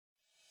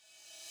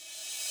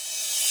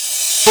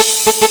Hey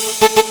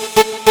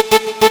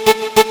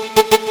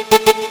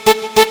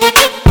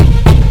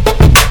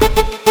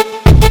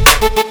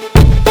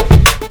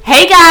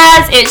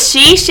guys, it's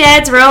She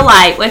Sheds Real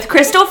Light with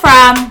Crystal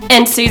Fry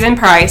and Susan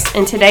Price,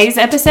 and today's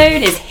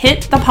episode is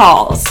Hit the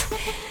Pause.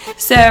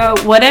 So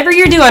whatever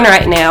you're doing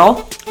right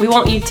now, we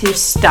want you to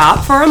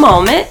stop for a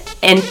moment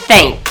and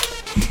think.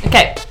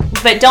 Okay,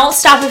 but don't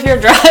stop if you're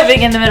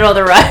driving in the middle of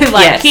the road.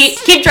 Like,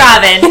 yes. keep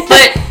driving,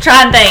 but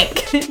try and think.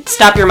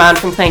 Stop your mind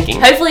from thinking.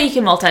 Hopefully you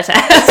can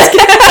multitask.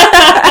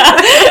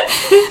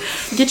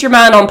 Get your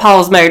mind on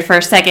pause mode for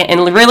a second and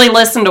really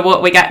listen to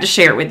what we got to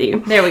share with you.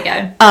 There we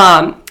go.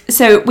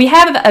 So we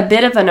have a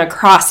bit of an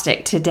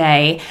acrostic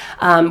today.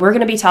 We're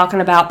going to be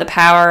talking about the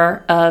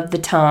power of the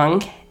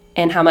tongue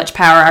and how much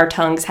power our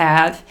tongues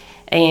have,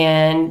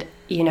 and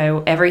you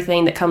know,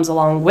 everything that comes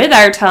along with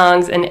our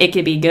tongues, and it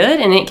can be good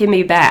and it can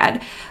be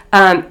bad.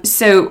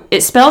 So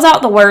it spells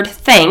out the word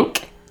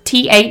think,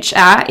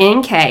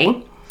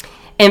 T-H-I-N-K,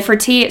 and for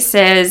T it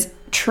says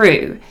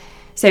true.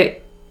 So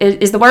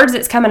is the words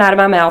that's coming out of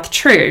my mouth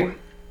true?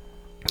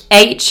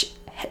 H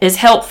is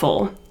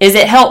helpful. Is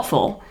it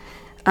helpful?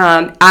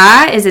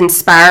 I is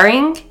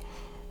inspiring,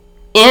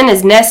 N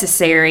is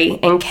necessary,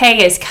 and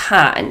K is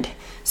kind.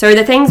 So are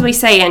the things we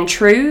say in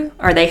true,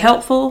 are they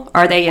helpful?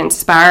 Are they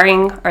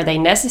inspiring? Are they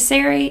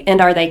necessary?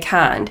 And are they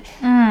kind?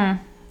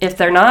 If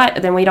they're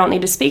not, then we don't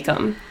need to speak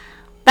them.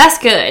 That's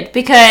good,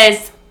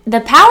 because the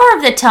power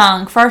of the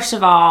tongue, first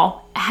of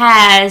all,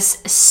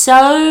 has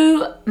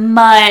so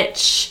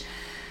much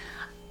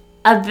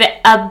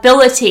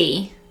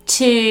ability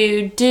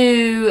to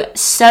do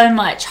so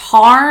much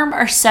harm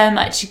or so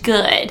much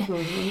good.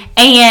 Mm-hmm.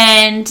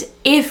 And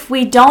if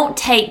we don't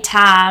take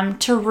time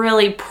to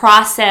really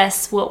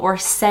process what we're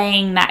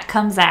saying that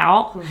comes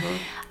out,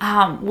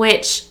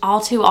 which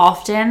all too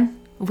often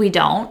we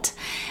don't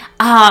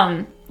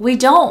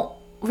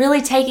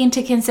really take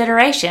into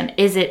consideration,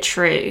 is it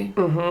true?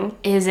 Mm-hmm.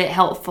 Is it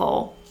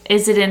helpful?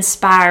 Is it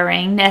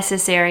inspiring,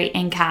 necessary,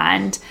 and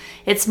kind?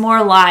 It's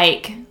more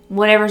like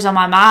whatever's on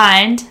my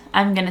mind,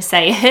 I'm going to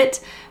say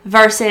it,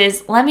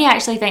 versus let me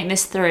actually think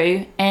this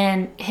through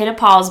and hit a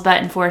pause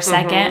button for a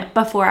second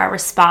before I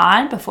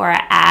respond, before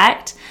I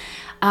act,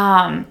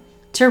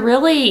 to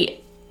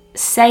really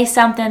say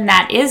something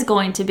that is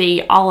going to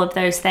be all of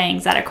those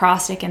things that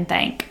acrostic and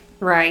think.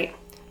 Right.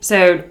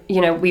 So,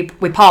 you know, we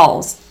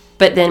pause,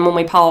 but then when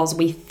we pause,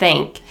 we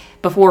think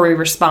before we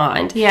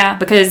respond. Yeah.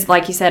 Because,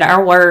 like you said,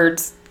 our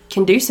words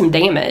can do some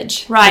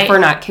damage if we're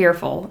not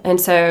careful. And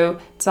so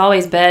it's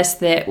always best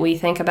that we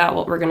think about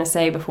what we're going to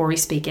say before we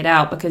speak it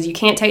out, because you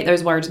can't take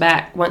those words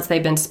back once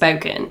they've been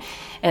spoken.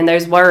 And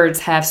those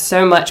words have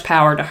so much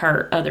power to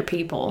hurt other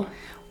people.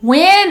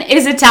 When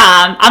is a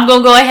time, I'm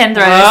going to go ahead and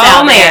throw this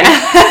out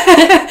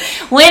there.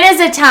 When is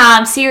a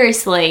time,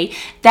 seriously,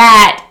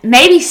 that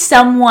maybe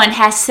someone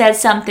has said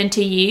something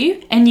to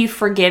you and you've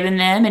forgiven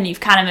them and you've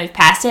kind of moved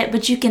past it,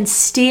 but you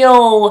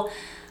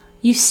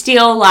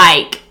still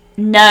like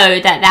know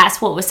that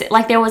that's what was said.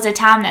 Like there was a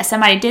time that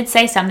somebody did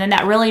say something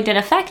that really did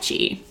affect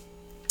you.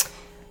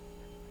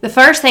 The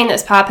first thing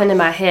that's popping in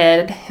my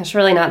head, it's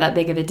really not that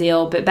big of a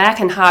deal, but back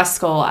in high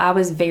school, I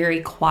was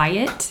very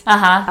quiet.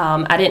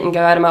 I didn't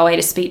go out of my way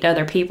to speak to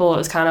other people. It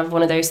was kind of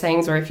one of those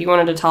things where if you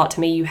wanted to talk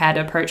to me, you had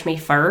to approach me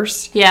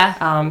first.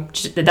 Yeah.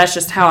 That's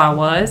just how I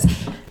was.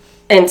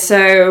 And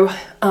so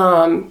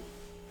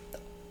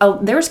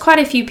there was quite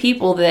a few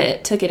people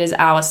that took it as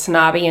I was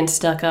snobby and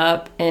stuck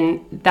up,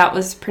 and that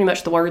was pretty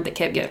much the word that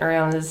kept getting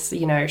around is,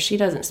 you know, she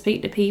doesn't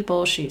speak to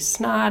people, she's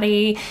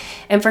snotty,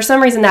 and for some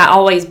reason that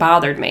always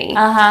bothered me.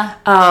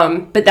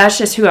 But that's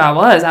just who I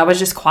was. I was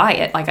just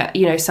quiet. Like,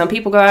 you know, some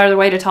people go out of their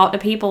way to talk to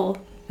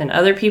people, and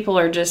other people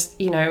are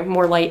just, you know,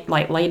 more laid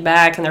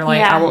back, and they're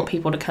like, I want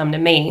people to come to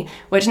me,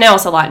 which now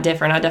it's a lot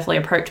different. I definitely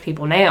approach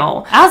people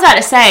now. I was about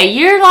to say,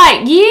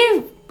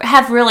 you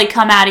have really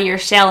come out of your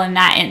shell in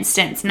that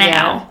instance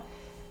now.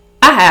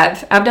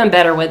 Yeah. I've done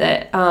better with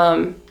it.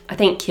 I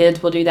think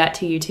kids will do that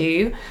to you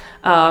too.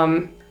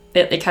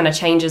 It kind of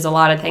changes a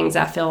lot of things,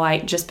 I feel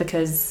like, just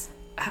because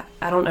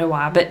I don't know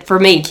why, but for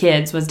me,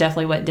 kids was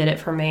definitely what did it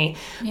for me.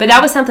 Yeah. But that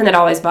was something that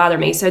always bothered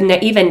me. So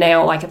even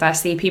now, like if I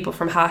see people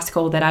from high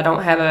school that I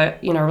don't have a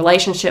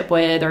relationship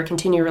with or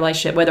continue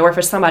relationship with, or if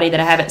it's somebody that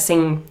I haven't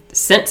seen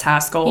since high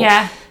school,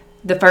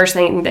 the first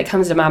thing that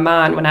comes to my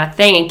mind when I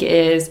think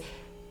is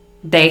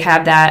they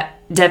have that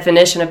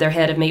definition of their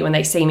head of me when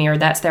they see me, or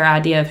that's their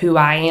idea of who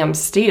I am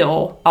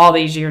still all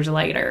these years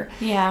later.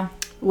 Yeah.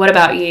 What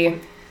about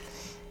you?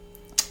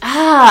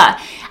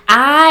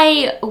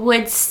 I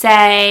would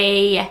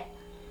say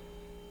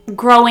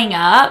growing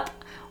up,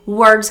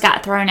 words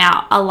got thrown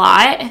out a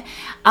lot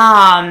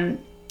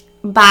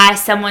by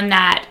someone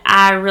that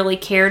I really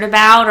cared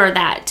about or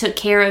that took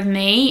care of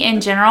me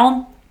in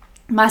general.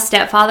 My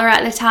stepfather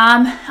at the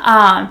time,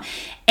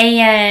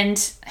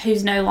 and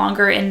who's no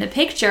longer in the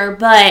picture,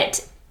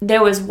 but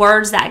there was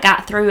words that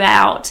got thrown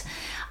out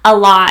a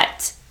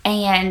lot,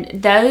 and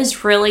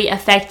those really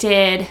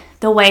affected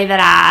the way that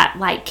I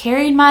like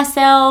carried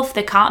myself,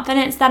 the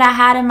confidence that I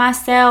had in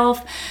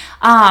myself.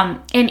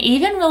 And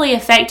even really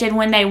affected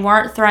when they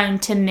weren't thrown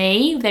to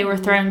me, they were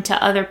thrown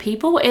to other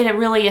people. It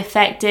really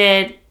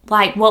affected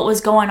like what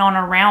was going on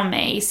around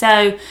me.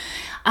 So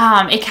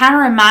it kind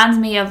of reminds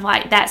me of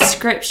like that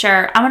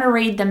scripture. I'm going to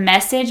read the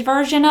Message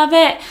version of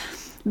it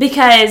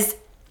because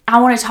I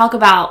want to talk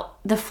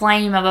about the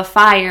flame of a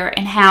fire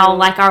and how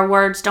like our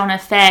words don't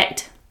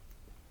affect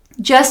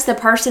just the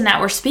person that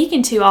we're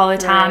speaking to all the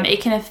time. Right.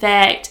 It can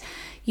affect,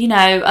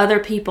 other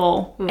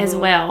people as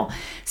well.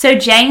 So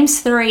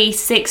James 3,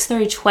 6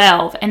 through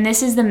 12, and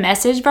this is the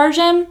Message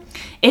version.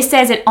 It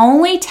says, it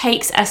only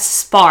takes a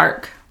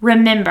spark,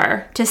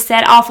 remember, to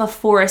set off a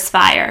forest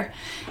fire.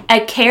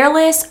 A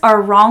careless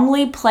or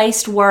wrongly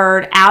placed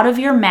word out of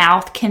your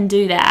mouth can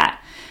do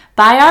that.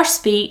 By our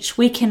speech,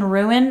 we can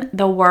ruin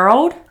the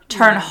world,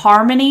 turn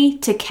harmony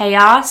to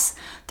chaos,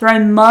 throw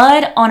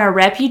mud on a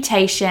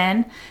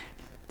reputation,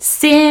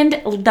 send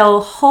the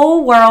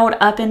whole world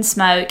up in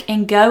smoke,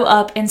 and go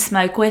up in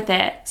smoke with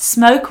it.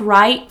 Smoke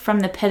right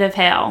from the pit of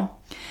hell.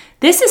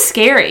 This is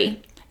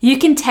scary. You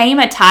can tame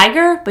a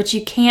tiger, but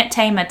you can't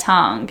tame a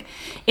tongue.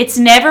 It's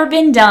never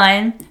been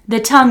done. The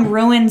tongue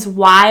runs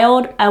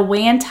wild, a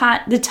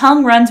wanton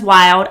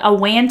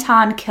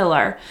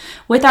killer.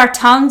 With our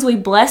tongues we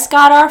bless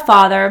God our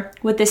Father.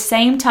 With the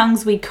same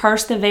tongues we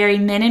curse the very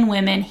men and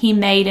women He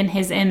made in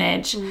His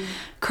image.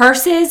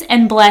 Curses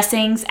and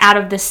blessings out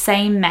of the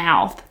same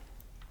mouth.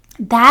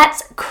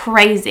 That's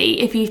crazy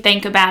if you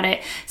think about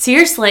it.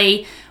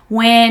 Seriously,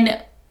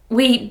 when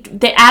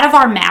out of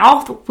our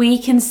mouth, we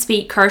can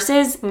speak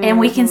curses and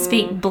we can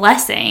speak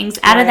blessings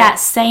out of that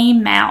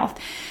same mouth.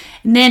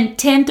 And then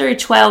 10 through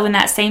 12 in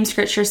that same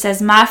scripture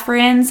says, my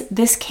friends,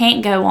 this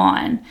can't go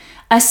on.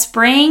 A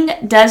spring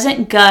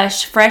doesn't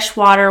gush fresh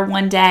water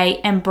one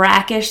day and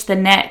brackish the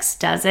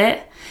next, does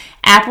it?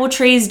 Apple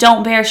trees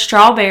don't bear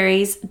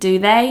strawberries, do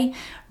they?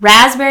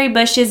 Raspberry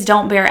bushes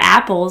don't bear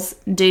apples,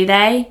 do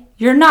they?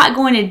 You're not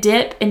going to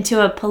dip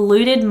into a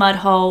polluted mud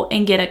hole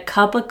and get a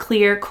cup of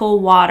clear, cool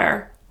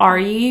water, are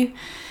you?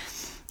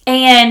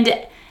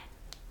 And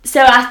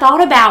so I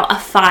thought about a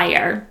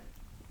fire.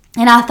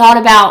 And I thought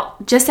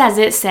about, just as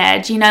it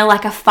said,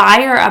 like a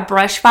fire, a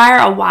brush fire,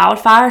 a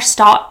wildfire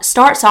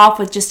starts off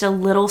with just a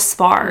little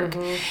spark.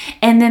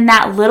 And then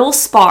that little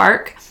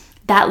spark,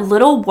 that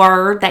little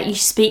word that you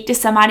speak to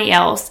somebody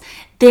else,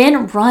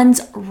 then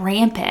runs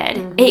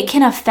rampant. It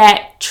can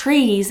affect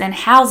trees and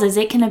houses.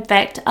 It can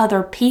affect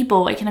other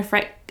people. It can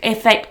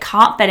affect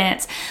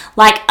confidence.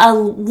 Like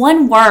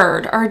one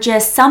word or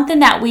just something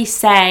that we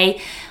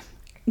say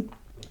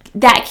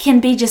that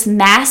can be just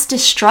mass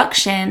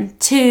destruction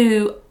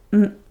to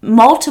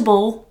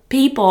multiple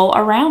people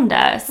around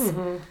us.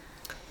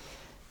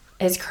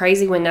 It's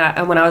crazy when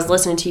I was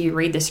listening to you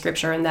read the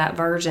scripture in that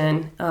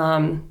version.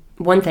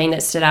 One thing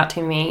that stood out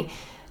to me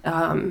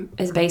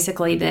is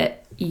basically that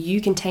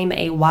you can tame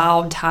a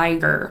wild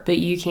tiger, but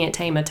you can't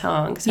tame a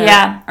tongue. So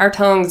our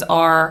tongues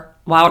are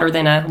wilder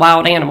than a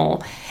wild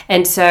animal.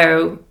 And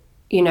so,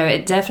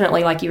 it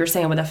definitely, like you were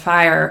saying with a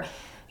fire,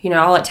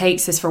 all it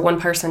takes is for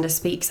one person to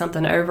speak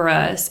something over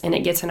us and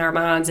it gets in our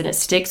minds and it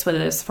sticks with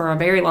us for a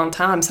very long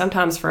time,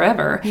 sometimes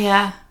forever.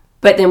 Yeah.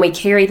 But then we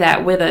carry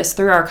that with us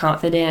through our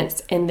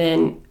confidence and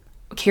then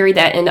carry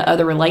that into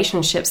other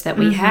relationships that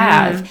we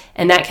have.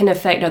 And that can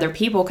affect other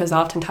people because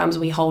oftentimes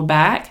we hold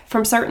back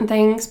from certain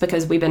things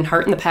because we've been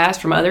hurt in the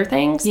past from other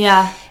things.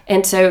 Yeah.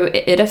 And so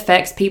it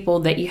affects people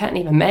that you hadn't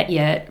even met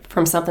yet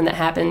from something that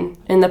happened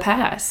in the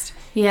past.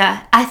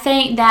 Yeah, I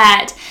think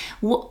that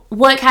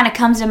what kind of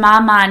comes to my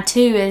mind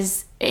too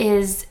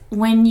is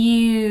when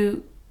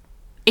you,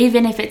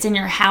 even if it's in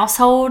your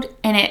household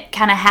and it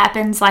kind of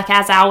happens like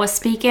as I was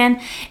speaking,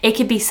 it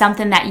could be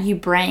something that you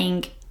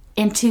bring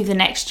into the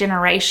next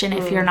generation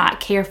if you're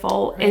not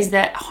careful. Right. Is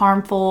that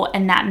harmful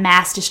and that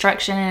mass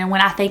destruction? And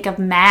when I think of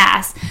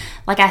mass,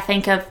 like I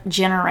think of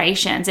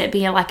generations, it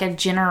being like a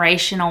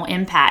generational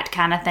impact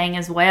kind of thing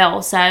as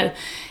well. So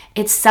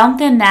it's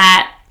something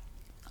that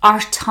our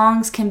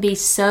tongues can be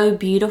so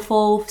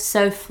beautiful,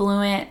 so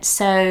fluent,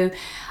 so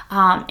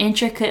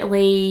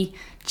intricately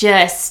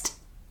just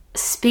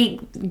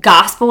speak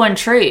gospel and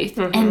truth.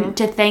 And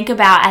to think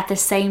about at the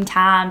same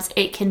times,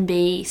 it can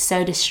be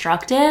so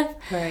destructive.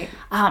 Right.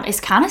 It's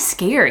kind of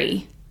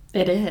scary.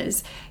 It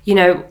is.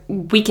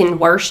 We can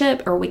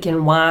worship or we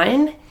can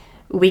whine.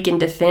 We can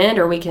defend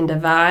or we can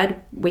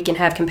divide. We can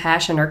have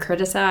compassion or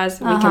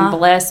criticize. We can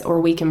bless or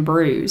we can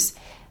bruise.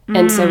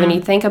 And so when you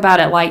think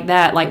about it like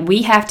that, like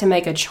we have to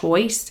make a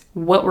choice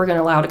what we're going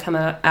to allow to come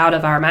out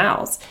of our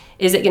mouths.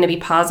 Is it going to be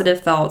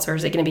positive thoughts or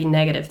is it going to be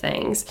negative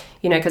things?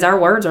 Because our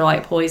words are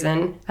like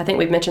poison. I think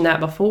we've mentioned that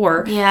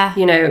before. Yeah.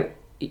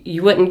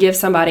 You wouldn't give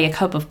somebody a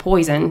cup of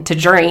poison to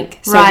drink.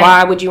 So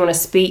why would you want to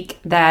speak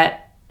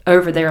that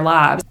over their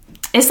lives?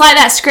 It's like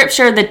that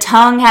scripture, the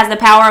tongue has the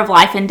power of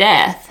life and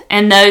death,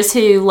 and those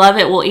who love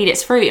it will eat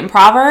its fruit in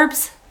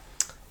Proverbs.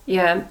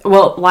 Yeah,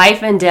 well,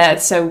 life and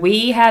death. So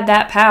we had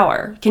that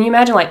power. Can you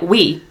imagine, like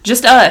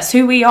just us,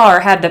 who we are,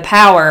 had the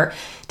power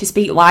to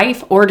speak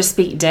life or to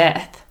speak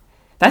death?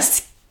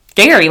 That's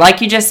scary.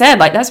 Like you just said,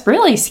 like that's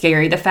really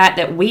scary. The fact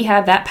that we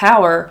have that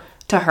power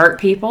to hurt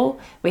people.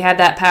 We have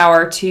that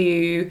power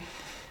to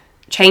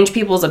change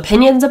people's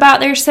opinions about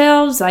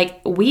themselves.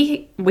 Like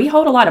we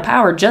hold a lot of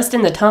power just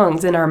in the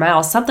tongues in our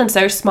mouths. Something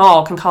so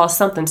small can cause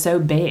something so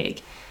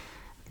big.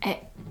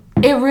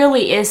 It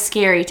really is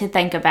scary to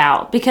think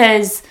about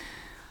because,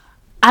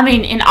 I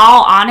mean, in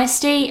all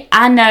honesty,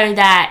 I know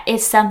that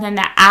it's something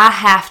that I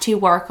have to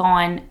work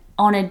on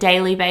a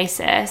daily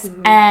basis.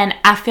 Mm-hmm. And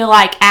I feel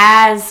like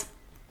as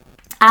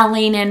I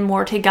lean in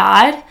more to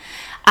God,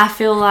 I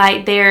feel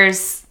like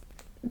there's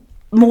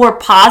more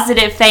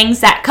positive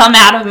things that come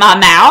out of my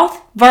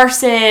mouth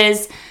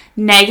versus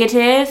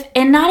negative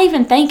and not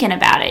even thinking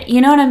about it. You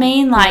know what I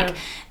mean? Like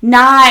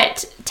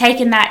not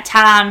taking that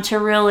time to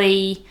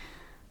really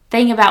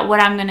think about what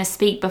I'm going to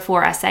speak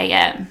before I say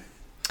it.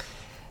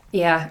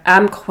 Yeah,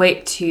 I'm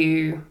quick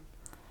to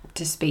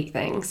speak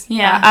things.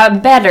 Yeah. I'm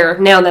better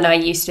now than I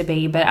used to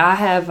be, but I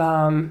have,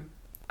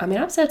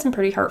 I've said some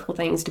pretty hurtful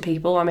things to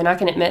people. I mean, I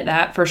can admit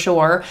that for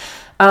sure.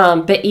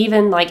 But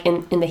even like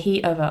in the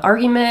heat of an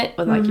argument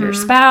with like your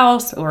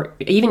spouse or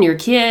even your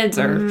kids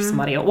or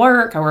somebody at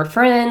work or a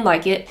friend,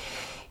 like it,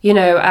 you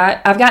know,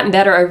 I've gotten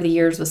better over the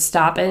years with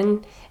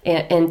stopping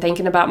and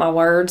thinking about my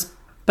words.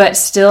 But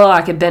still,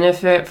 I could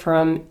benefit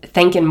from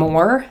thinking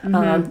more,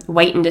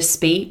 waiting to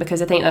speak,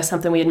 because I think that's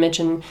something we had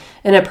mentioned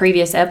in a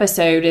previous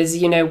episode is,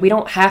 you know, we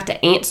don't have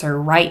to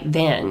answer right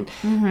then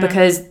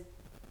because,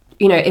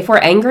 you know, if we're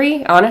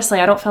angry, honestly,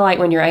 I don't feel like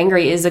when you're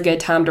angry is a good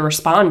time to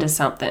respond to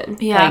something.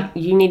 Yeah. Like,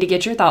 you need to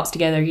get your thoughts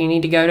together. You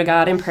need to go to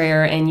God in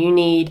prayer, and you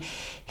need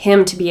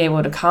Him to be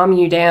able to calm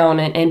you down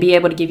and be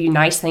able to give you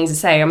nice things to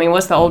say. I mean,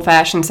 what's the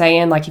old-fashioned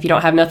saying? Like, if you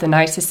don't have nothing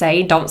nice to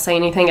say, don't say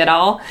anything at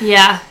all.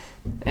 Yeah.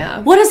 Yeah.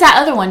 What is that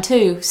other one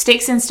too?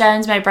 Sticks and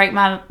stones may break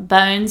my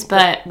bones,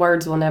 but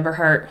words will never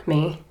hurt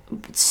me.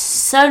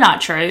 So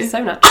not true.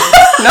 So not true.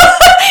 No.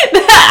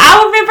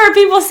 I remember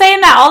people saying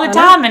that all the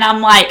time, and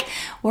I'm like,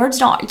 words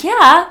don't.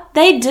 Yeah,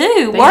 they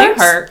do. Words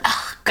do hurt.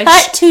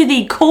 Cut to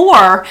the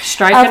core.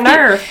 Strike a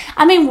nerve.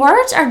 I mean,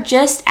 words are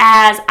just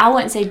as, I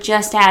wouldn't say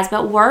just as,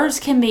 but words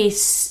can be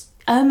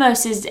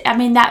almost as, I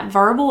mean, that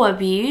verbal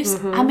abuse.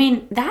 I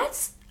mean,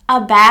 that's a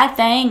bad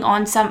thing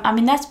on some, I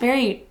mean, that's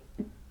very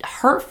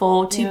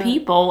hurtful to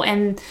people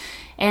and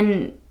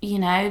you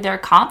know, their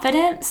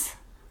confidence.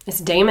 It's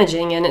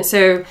damaging. And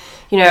so,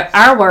 you know,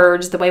 our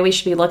words, the way we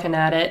should be looking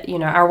at it, you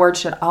know, our words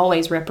should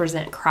always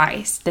represent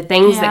Christ. The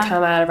things that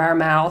come out of our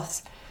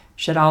mouths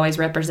should always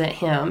represent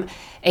Him.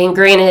 And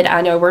granted,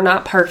 I know we're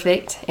not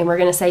perfect and we're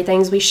going to say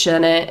things we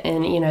shouldn't,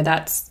 and you know,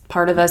 that's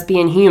part of us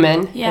being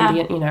human and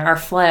being, you know, our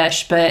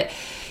flesh, but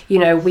you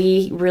know,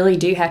 we really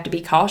do have to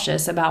be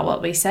cautious about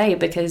what we say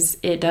because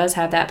it does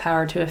have that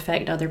power to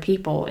affect other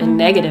people in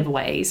negative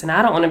ways. And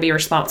I don't want to be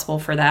responsible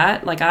for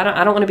that. Like, I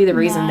don't want to be the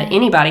reason that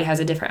anybody has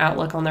a different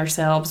outlook on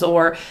themselves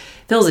or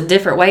feels a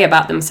different way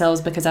about themselves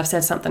because I've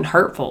said something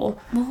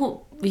hurtful.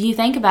 Well, you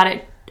think about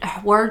it,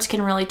 words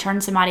can really turn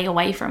somebody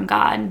away from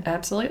God.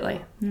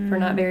 Absolutely. If we're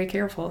not very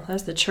careful.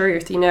 That's the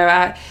truth. You know,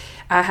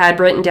 I had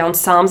written down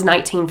Psalms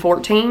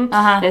 19:14,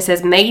 and it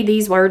says, "May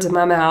these words of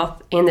my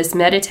mouth and this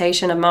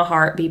meditation of my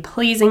heart be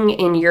pleasing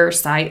in your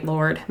sight,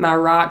 Lord, my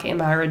rock and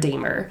my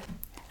redeemer."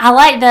 I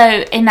like,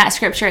 though, in that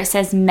scripture it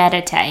says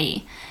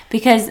meditate,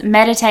 because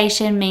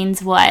meditation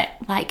means what?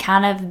 Like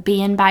kind of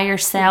being by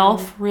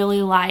yourself,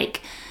 really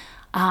like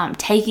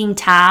taking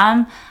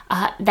time.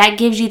 That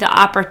gives you the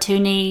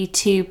opportunity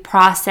to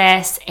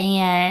process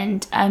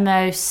and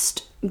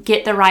almost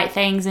get the right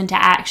things into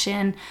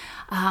action.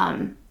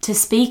 To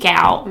speak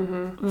out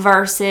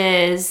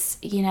versus,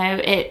 you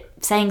know, it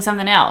saying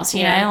something else,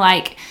 you know,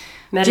 like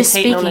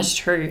meditating on His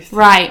truth,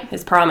 right?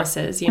 His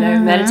promises, you know,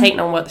 meditating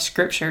on what the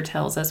Scripture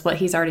tells us, what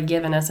He's already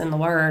given us in the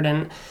Word,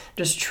 and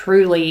just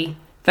truly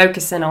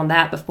focusing on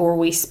that before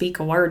we speak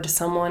a word to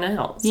someone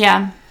else.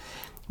 Yeah.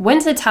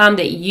 When's the time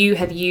that you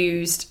have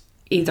used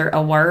either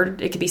a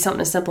word, it could be something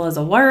as simple as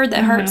a word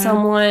that hurt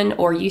someone,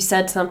 or you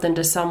said something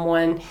to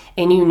someone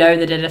and you know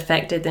that it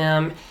affected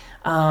them,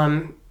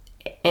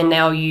 and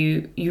now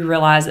you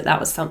realize that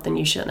was something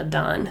you shouldn't have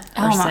done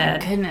or said? Oh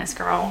my goodness,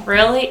 girl.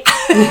 Really?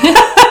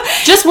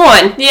 Just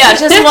one. Yeah,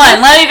 just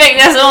one. Let me pick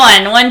this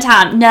one. One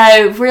time.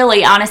 No,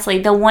 really, honestly,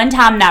 the one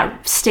time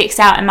that sticks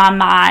out in my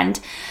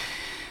mind,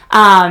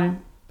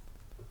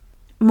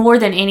 more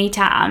than any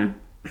time,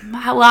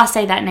 well, I'll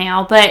say that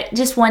now, but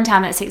just one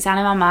time that sticks out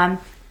in my mind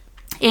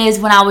is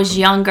when I was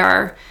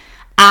younger.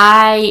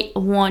 I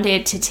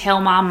wanted to tell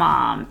my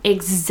mom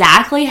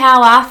exactly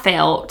how I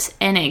felt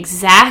and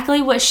exactly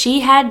what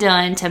she had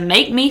done to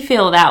make me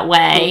feel that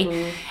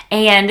way.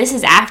 And this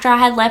is after I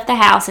had left the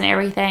house and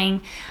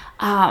everything.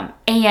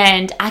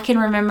 And I can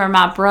remember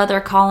my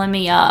brother calling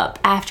me up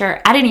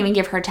after I didn't even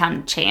give her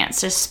a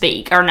chance to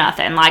speak or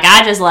nothing. Like,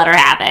 I just let her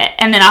have it.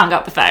 And then I hung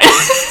up the phone.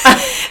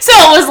 So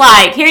it was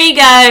like, here you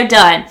go,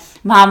 done.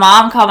 My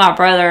mom called my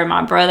brother, and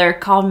my brother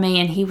called me,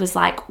 and he was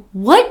like,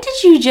 "What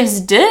did you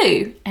just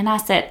do?" And I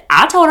said,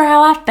 "I told her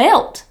how I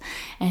felt."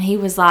 And he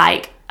was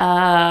like,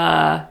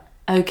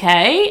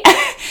 okay.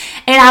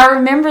 And I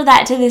remember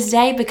that to this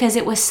day because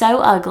it was so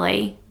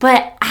ugly.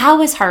 But I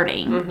was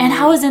hurting. And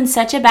I was in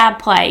such a bad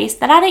place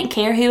that I didn't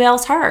care who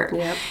else hurt.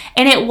 Yep.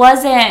 And it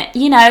wasn't,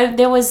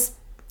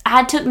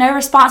 I took no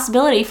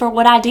responsibility for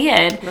what I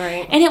did.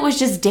 Right. And it was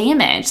just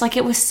damage. Like,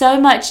 it was so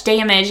much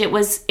damage. It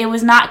was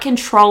not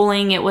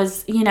controlling. It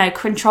was,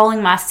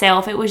 controlling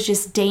myself. It was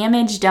just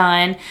damage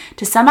done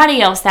to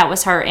somebody else that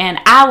was hurt. And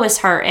I was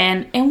hurt.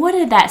 And what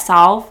did that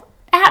solve?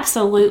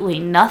 Absolutely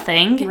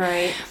nothing.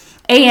 Right.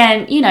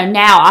 And,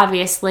 now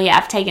obviously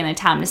I've taken the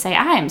time to say,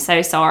 I am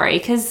so sorry.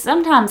 Because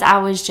sometimes I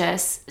was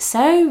just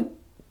so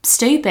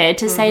stupid,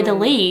 to say the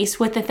least,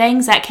 with the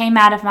things that came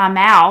out of my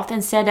mouth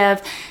instead of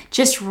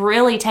just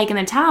really taking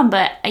the time.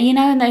 But, in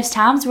those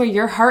times where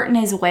you're hurting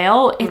as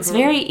well, it's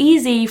very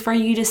easy for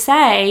you to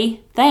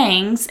say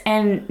things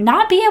and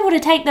not be able to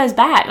take those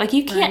back. Like,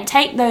 you can't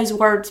take those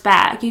words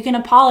back. You can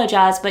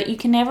apologize, but you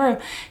can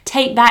never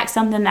take back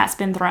something that's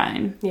been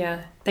thrown.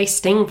 Yeah. They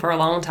sting for a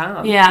long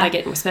time. Yeah.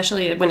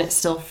 Especially when it's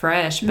still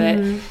fresh. But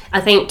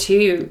I think,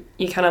 too,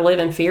 you kind of live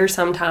in fear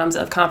sometimes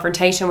of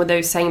confrontation with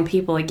those same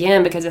people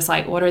again, because it's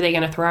like, what are they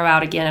going to throw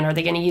out again? Are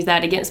they going to use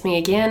that against me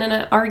again in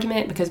an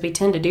argument? Because we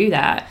tend to do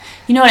that.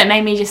 You know what it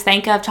made me just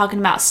think of, talking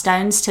about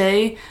stones,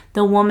 too?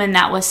 The woman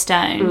that was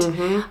stoned.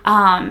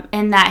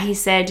 And that he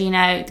said,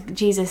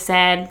 Jesus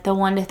said, the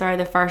one to throw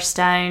the first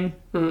stone.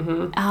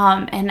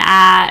 And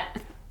I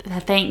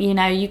think,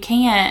 you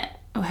can't,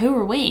 who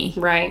are we?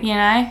 Right.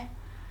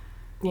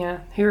 Yeah,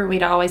 who are we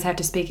to always have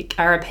to speak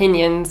our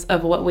opinions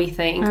of what we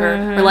think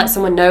or let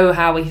someone know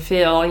how we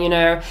feel,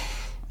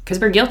 because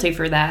we're guilty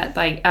for that.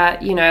 Like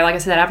I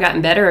said, I've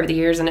gotten better over the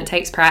years, and it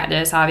takes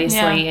practice,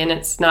 obviously, and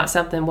it's not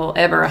something we'll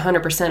ever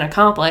 100%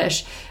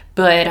 accomplish.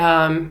 But,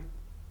 I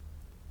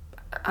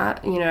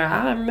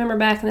remember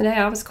back in the day,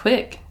 I was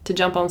quick to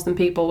jump on some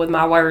people with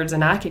my words,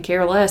 and I could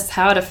care less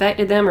how it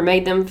affected them or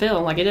made them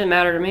feel. Like, it didn't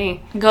matter to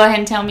me. Go ahead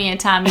and tell me a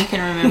time you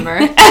can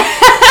remember.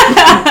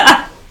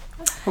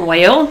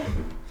 Well,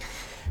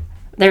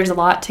 there's a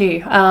lot too.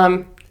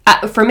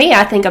 For me,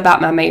 I think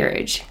about my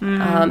marriage.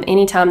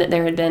 Anytime that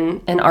there had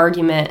been an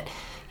argument,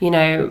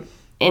 and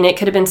it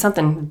could have been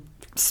something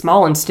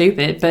small and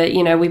stupid, but,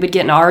 we would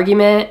get in an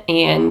argument,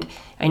 and,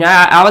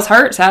 I was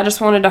hurt, so I just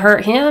wanted to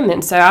hurt him.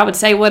 And so I would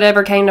say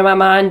whatever came to my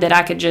mind that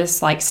I could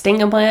just, sting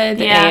him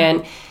with. Yeah.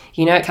 And,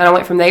 it kind of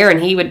went from there,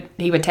 and he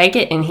would take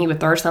it, and he would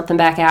throw something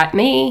back at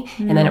me,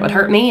 and then it would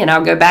hurt me, and I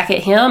would go back at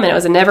him, and it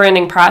was a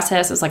never-ending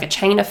process. It was like a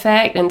chain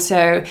effect. And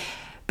so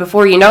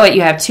before you know it,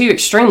 you have two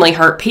extremely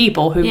hurt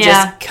people who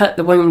just cut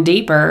the wound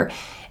deeper,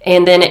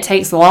 and then it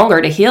takes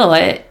longer to heal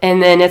it.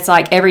 And then it's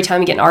like every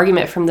time you get an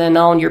argument from then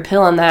on, you're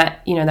peeling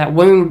that, that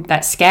wound,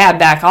 that scab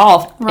back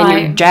off, and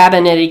you're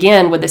jabbing it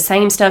again with the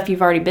same stuff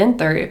you've already been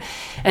through.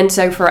 And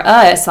so for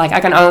us, I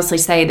can honestly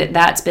say that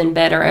that's been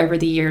better over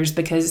the years,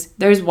 because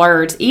those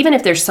words, even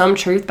if there's some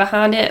truth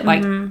behind it,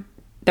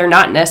 they're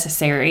not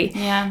necessary.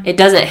 Yeah. It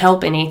doesn't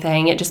help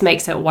anything. It just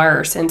makes it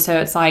worse. And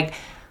so it's like,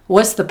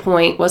 what's the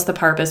point? What's the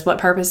purpose? What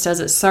purpose does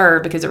it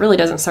serve? Because it really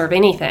doesn't serve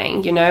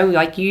anything,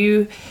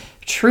 you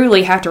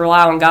truly have to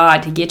rely on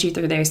God to get you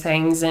through those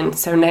things. And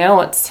so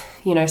now it's,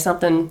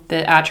 something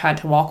that I tried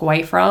to walk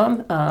away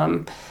from,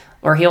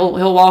 or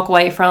he'll walk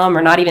away from,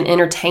 or not even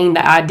entertain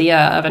the idea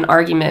of an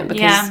argument,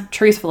 because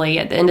truthfully,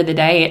 at the end of the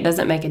day, it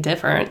doesn't make a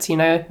difference.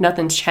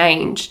 Nothing's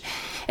changed.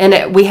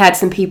 And we had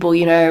some people,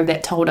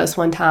 that told us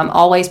one time,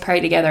 always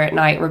pray together at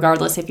night,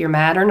 regardless if you're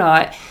mad or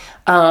not,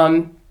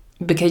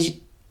 because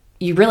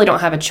you really don't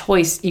have a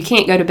choice. You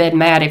can't go to bed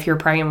mad if you're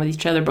praying with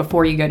each other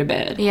before you go to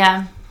bed.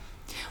 Yeah.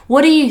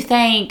 What do you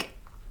think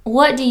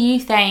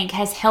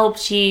has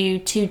helped you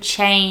to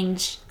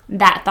change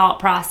that thought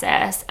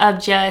process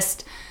of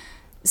just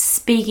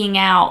speaking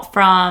out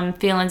from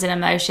feelings and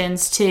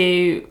emotions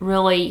to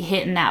really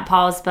hitting that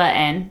pause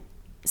button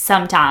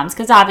sometimes?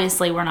 Because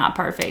obviously we're not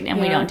perfect, and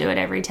we don't do it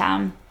every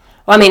time.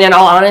 Well, in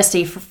all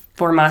honesty,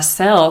 for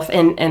myself,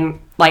 and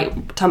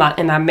talking about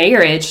in my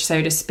marriage,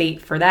 so to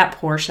speak, for that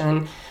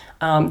portion,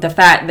 the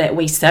fact that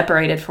we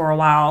separated for a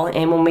while,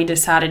 and when we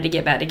decided to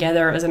get back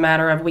together, it was a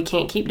matter of, we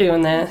can't keep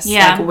doing this.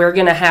 Yeah. We're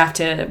going to have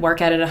to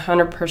work at it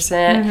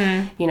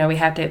 100%. We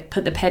have to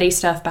put the petty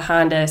stuff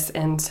behind us.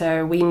 And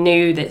so we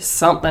knew that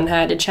something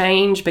had to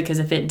change, because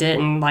if it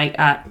didn't,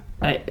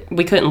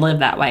 we couldn't live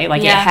that way.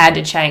 It had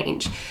to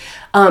change.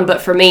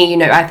 But for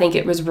me, I think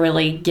it was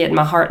really getting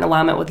my heart in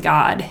alignment with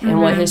God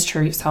and what His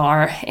truths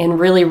are, and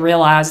really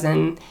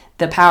realizing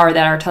the power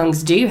that our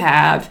tongues do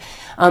have.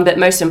 But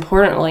most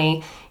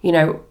importantly,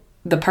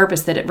 the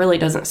purpose that it really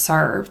doesn't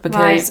serve,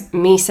 because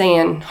me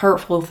saying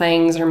hurtful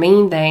things or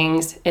mean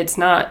things, it's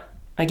not,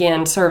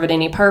 again, serving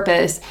any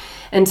purpose.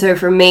 And so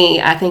for me,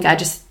 I think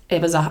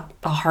it was a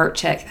heart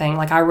check thing.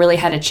 I really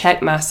had to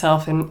check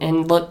myself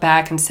and look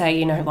back and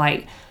say,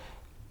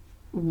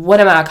 what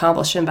am I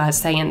accomplishing by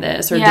saying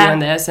this or doing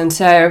this? And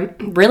so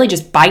really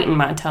just biting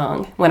my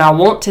tongue when I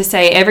want to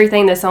say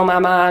everything that's on my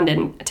mind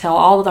and tell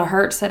all of the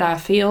hurts that I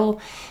feel,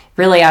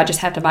 really I just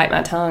have to bite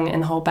my tongue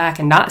and hold back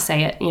and not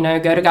say it.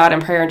 Go to God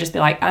in prayer and just be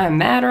like, I'm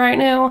mad right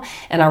now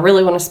and I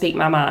really want to speak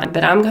my mind,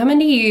 but I'm coming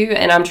to you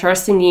and I'm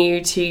trusting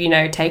you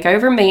to, take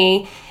over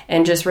me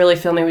and just really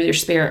fill me with your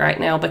spirit right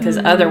now, because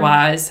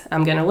otherwise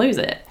I'm going to lose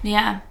it.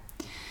 Yeah.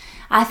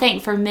 I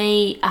think for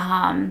me,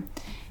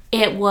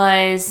 it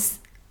was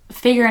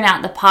figuring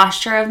out the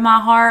posture of my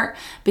heart,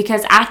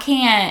 because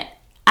I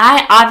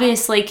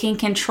obviously can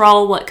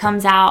control what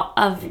comes out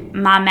of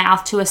my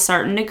mouth to a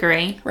certain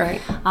degree.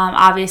 Right.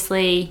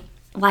 Obviously,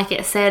 like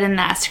it said in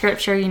that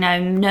scripture,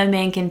 no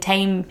man can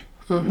tame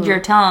your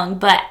tongue,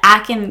 but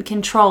I can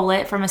control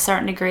it from a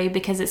certain degree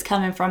because it's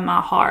coming from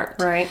my heart.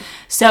 Right.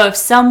 So if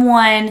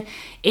someone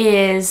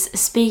is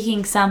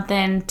speaking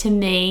something to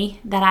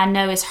me that I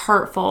know is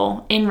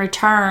hurtful, in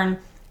return,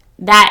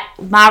 that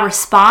my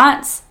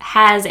response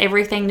has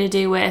everything to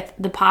do with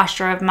the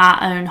posture of my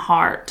own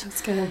heart.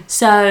 That's good.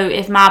 So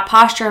if my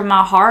posture of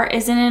my heart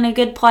isn't in a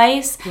good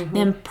place,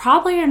 then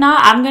probably or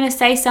not, I'm going to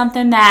say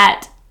something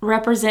that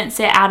represents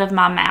it out of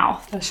my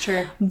mouth. That's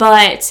true.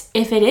 But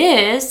if it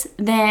is,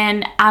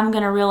 then I'm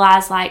going to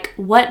realize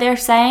what they're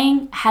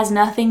saying has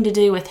nothing to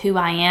do with who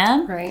I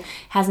am. Right.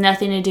 Has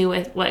nothing to do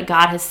with what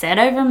God has said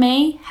over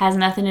me. Has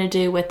nothing to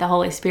do with the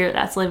Holy Spirit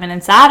that's living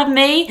inside of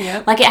me.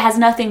 Yep. It has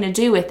nothing to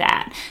do with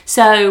that.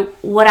 So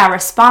what I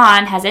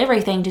respond has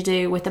everything to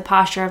do with the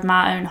posture of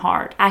my own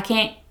heart. I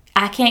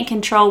can't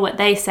control what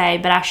they say,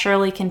 but I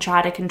surely can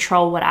try to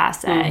control what I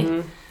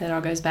say. It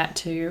all goes back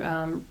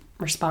to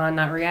respond,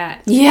 not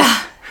react.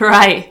 Yeah,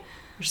 right.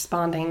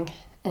 Responding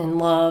in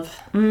love.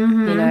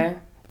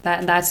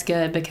 That's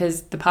good,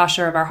 because the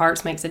posture of our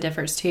hearts makes a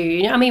difference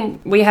too.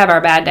 We have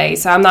our bad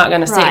days, so I'm not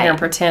going to sit here and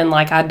pretend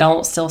like I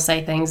don't still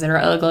say things that are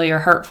ugly or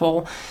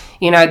hurtful.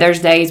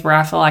 There's days where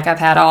I feel like I've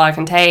had all I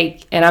can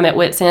take and I'm at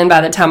wit's end by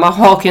the time I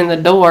walk in the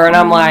door, and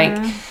I'm like,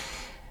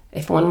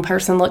 if one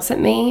person looks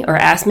at me or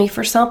asks me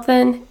for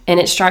something and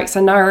it strikes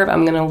a nerve,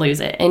 I'm going to lose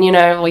it. And,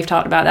 we've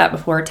talked about that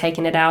before,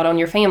 taking it out on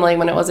your family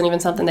when it wasn't even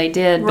something they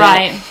did.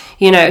 Right.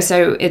 But,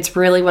 so it's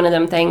really one of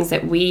them things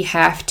that we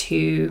have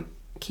to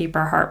keep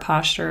our heart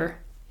posture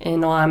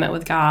in alignment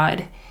with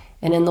God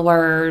and in the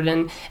Word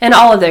and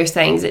all of those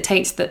things. It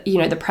takes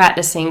the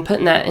practicing,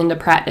 putting that into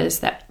practice.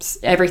 That's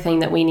everything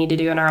that we need to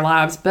do in our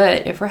lives.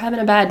 But if we're having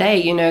a bad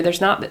day,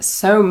 there's not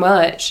so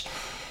much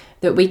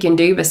that we can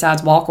do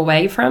besides walk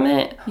away from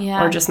it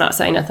or just not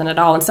say nothing at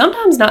all. And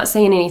sometimes not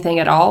saying anything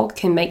at all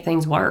can make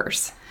things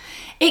worse.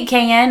 It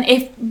can,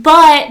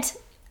 but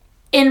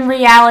in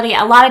reality,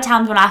 a lot of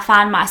times when I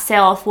find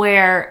myself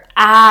where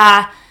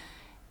I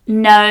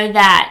know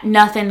that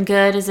nothing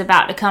good is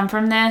about to come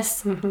from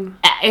this,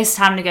 it's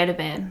time to go to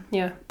bed.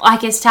 Yeah.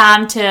 It's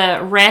time to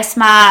rest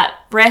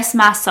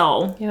my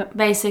soul,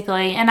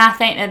 basically. And I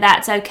think that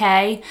that's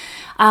okay.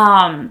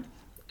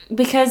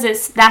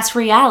 Because that's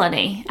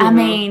reality. I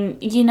mean,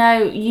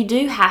 you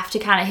do have to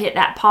kind of hit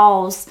that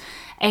pause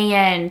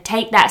and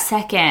take that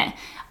second,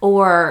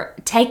 or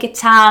take a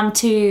time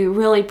to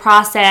really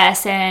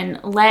process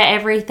and let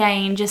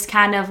everything just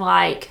kind of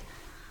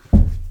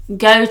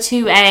go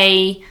to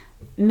a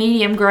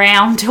medium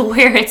ground to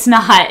where it's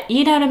not,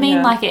 you know what I mean?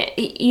 Yeah.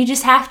 You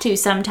just have to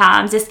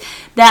sometimes. It's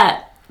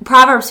that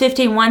Proverbs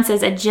 15:1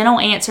 says, a gentle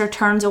answer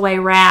turns away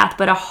wrath,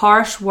 but a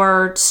harsh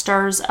word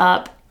stirs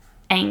up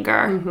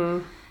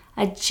anger.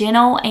 A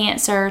gentle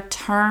answer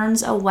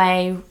turns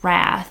away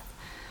wrath,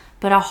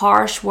 but a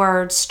harsh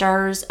word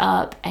stirs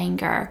up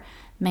anger.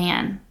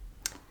 Man.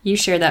 You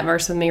shared that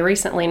verse with me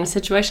recently in a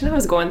situation I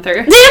was going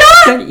through. Did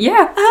I?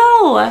 Yeah.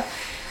 Oh.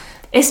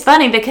 It's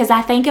funny because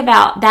I think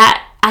about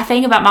that. I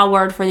think about my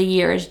word for the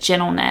year is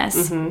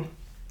gentleness.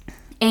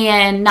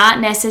 And not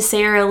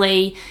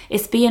necessarily,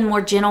 it's being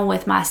more gentle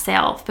with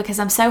myself, because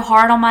I'm so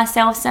hard on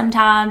myself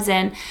sometimes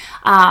and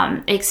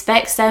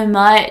expect so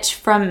much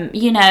from,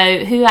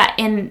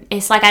 and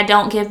it's I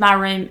don't give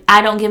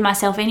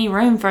myself any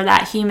room for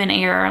that human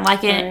error.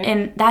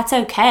 And that's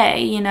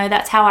okay.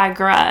 That's how I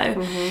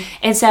grow.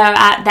 And so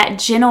that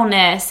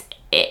gentleness,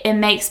 it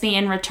makes me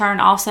in return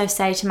also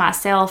say to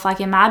myself,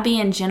 am I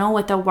being gentle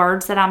with the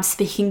words that I'm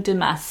speaking to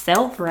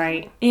myself?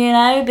 Right.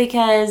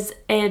 Because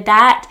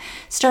that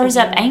stirs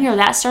up anger.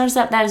 That stirs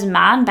up those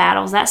mind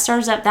battles. That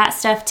stirs up that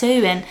stuff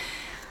too. And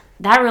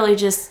that really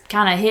just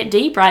kind of hit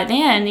deep right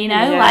then,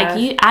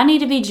 I need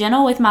to be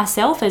gentle with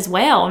myself as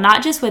well.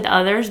 Not just with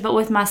others, but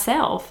with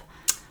myself.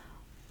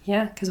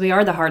 Yeah, because we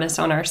are the hardest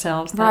on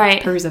ourselves. That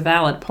right. proves a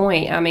valid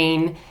point.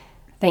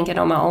 Thinking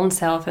on my own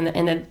self and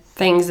the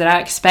things that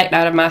I expect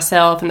out of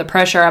myself and the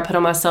pressure I put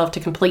on myself to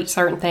complete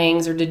certain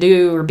things or to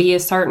do or be a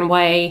certain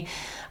way.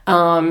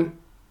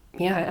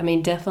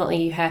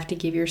 Definitely you have to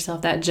give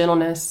yourself that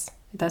gentleness.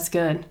 That's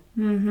good.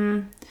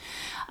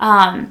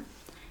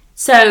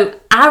 So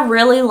I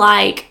really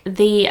like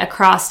the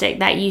acrostic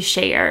that you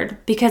shared,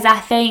 because I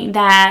think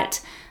that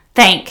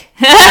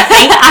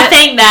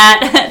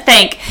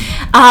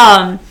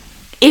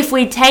if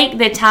we take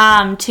the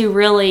time to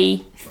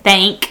really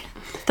think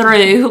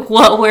through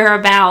what we're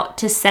about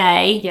to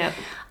say,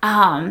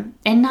 and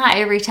not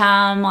every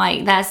time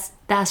that's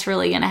that's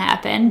really going to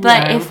happen.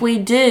 But No. if we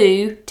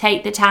do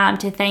take the time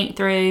to think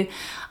through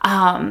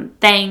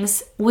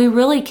things, we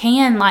really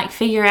can like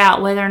figure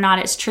out whether or not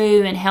it's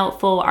true and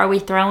helpful. Are we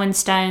throwing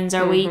stones?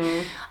 Are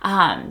we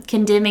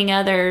condemning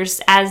others?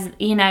 As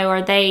you know,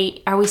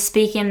 are we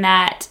speaking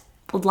that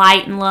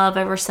light and love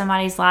over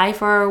somebody's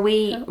life, or are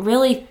we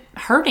really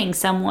hurting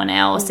someone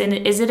else? And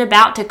is it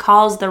about to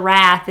cause the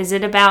wrath? Is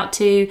it about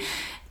to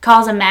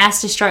cause a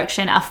mass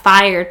destruction, a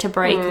fire to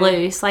break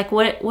loose? Like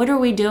what are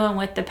we doing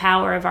with the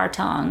power of our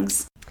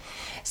tongues?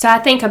 So I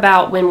think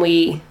about when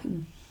we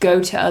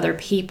go to other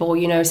people,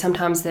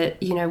 sometimes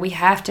that, we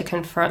have to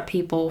confront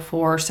people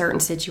for certain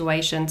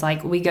situations.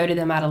 Like we go to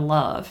them out of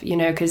love,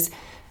 because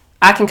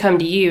I can come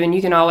to you and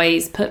you can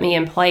always put me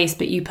in place,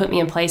 but you put me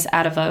in place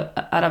out of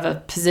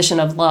a position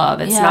of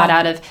love. It's not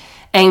out of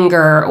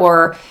anger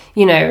or,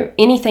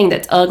 anything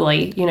that's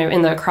ugly,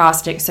 in the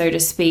acrostic, so to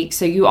speak.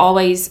 So you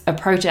always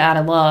approach it out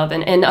of love,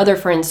 and other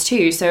friends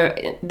too. So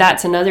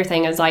that's another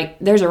thing, is like,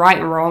 there's a right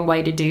and wrong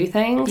way to do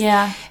things.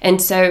 Yeah.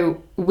 And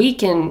so we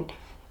can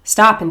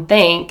stop and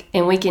think,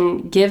 and we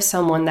can give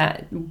someone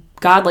that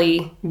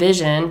godly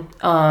vision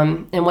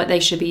and what they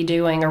should be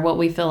doing or what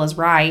we feel is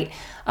right,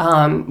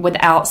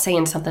 without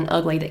saying something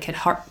ugly that could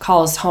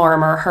cause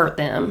harm or hurt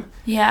them.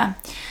 Yeah.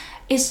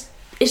 It's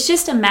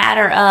just a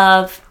matter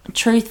of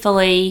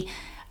truthfully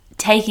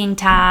taking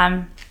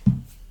time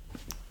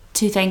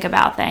to think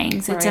about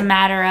things. It's a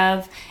matter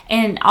of,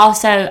 and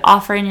also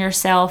offering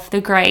yourself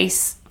the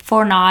grace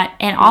for not,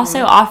 and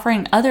also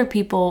offering other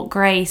people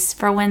grace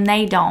for when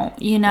they don't,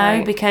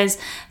 because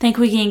I think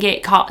we can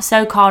get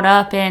so caught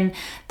up in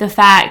the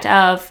fact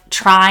of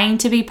trying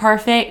to be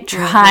perfect,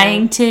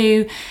 trying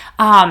to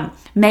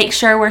make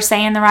sure we're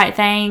saying the right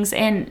things,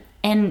 and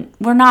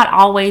we're not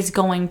always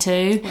going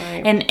to.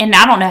 Right. And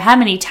I don't know how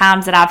many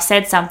times that I've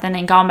said something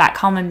and gone back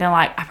home and been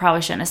like, I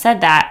probably shouldn't have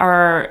said that,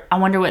 or I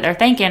wonder what they're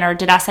thinking, or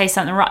did I say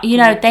something wrong?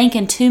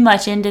 Thinking too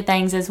much into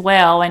things as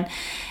well.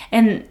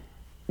 And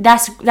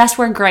that's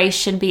where grace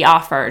should be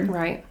offered.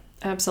 Right.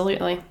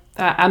 Absolutely.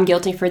 I'm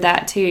guilty for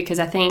that too, because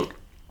I think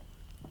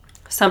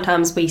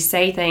sometimes we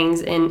say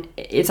things and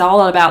it's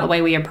all about the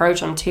way we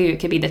approach them too. It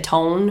could be the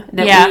tone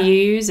that we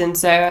use. And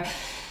so,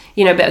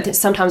 but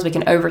sometimes we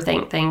can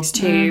overthink things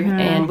too,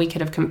 and we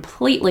could have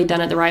completely done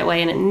it the right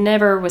way and it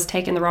never was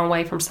taken the wrong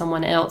way from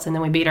someone else, and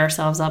then we beat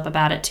ourselves up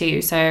about it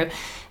too. So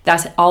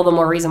that's all the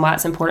more reason why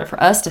it's important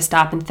for us to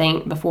stop and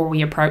think before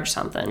we approach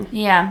something.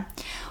 Yeah.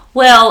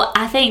 Well,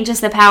 I think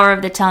just the power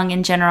of the tongue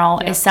in general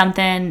is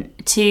something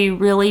to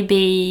really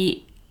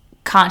be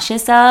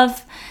conscious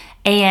of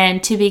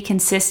and to be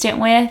consistent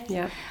with.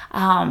 Yeah.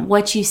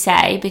 What you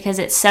say, because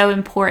it's so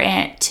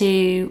important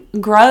to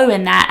grow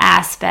in that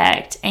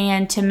aspect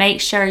and to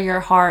make sure your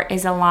heart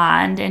is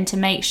aligned and to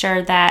make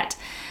sure that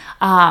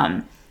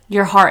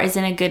your heart is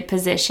in a good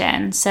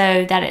position,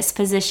 so that it's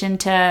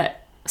positioned to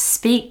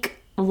speak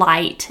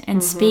light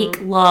and speak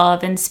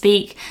love and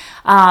speak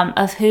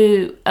of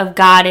who of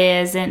God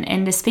is,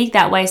 and to speak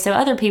that way, so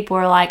other people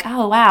are like,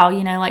 oh wow,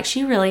 like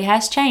she really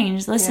has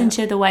changed. Listen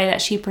to the way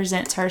that she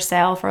presents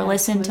herself, or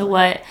listen to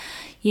what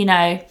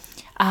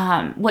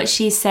what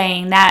she's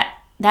saying.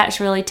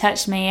 That's really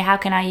touched me. How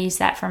can I use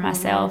that for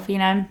myself?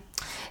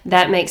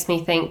 That makes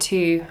me think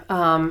too,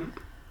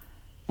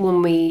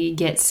 when we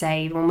get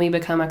saved, when we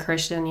become a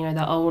Christian,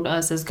 the old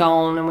us is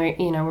gone and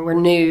we're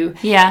new.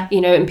 Yeah.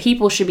 And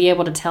people should be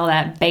able to tell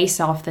that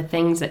based off the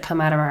things that come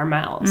out of our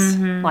mouths.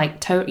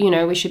 Like,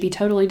 we should be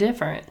totally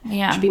different.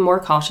 Yeah. We should be more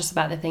cautious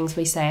about the things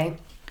we say.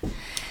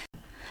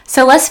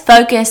 So let's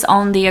focus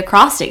on the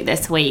acrostic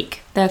this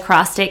week. The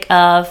acrostic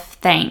of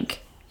think.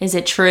 Is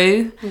it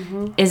true?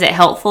 Is it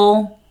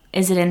helpful?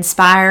 Is it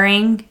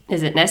inspiring?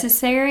 Is it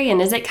necessary?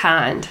 And is it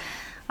kind?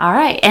 All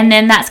right. And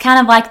then that's kind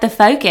of like the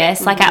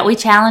focus. Like we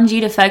challenge you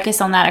to focus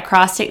on that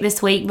acrostic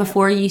this week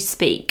before you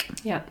speak.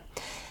 Yeah.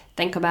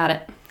 Think about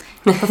it.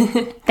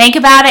 Think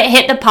about it.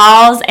 Hit the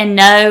pause and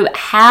know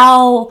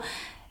how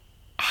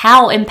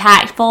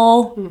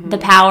impactful the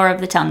power of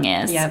the tongue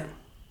is. Yep.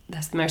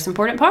 That's the most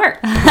important part.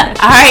 All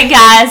right,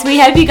 guys. We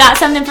hope you got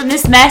something from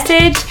this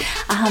message.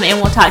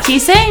 And we'll talk to you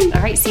soon.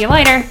 All right. See you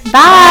later.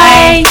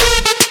 Bye.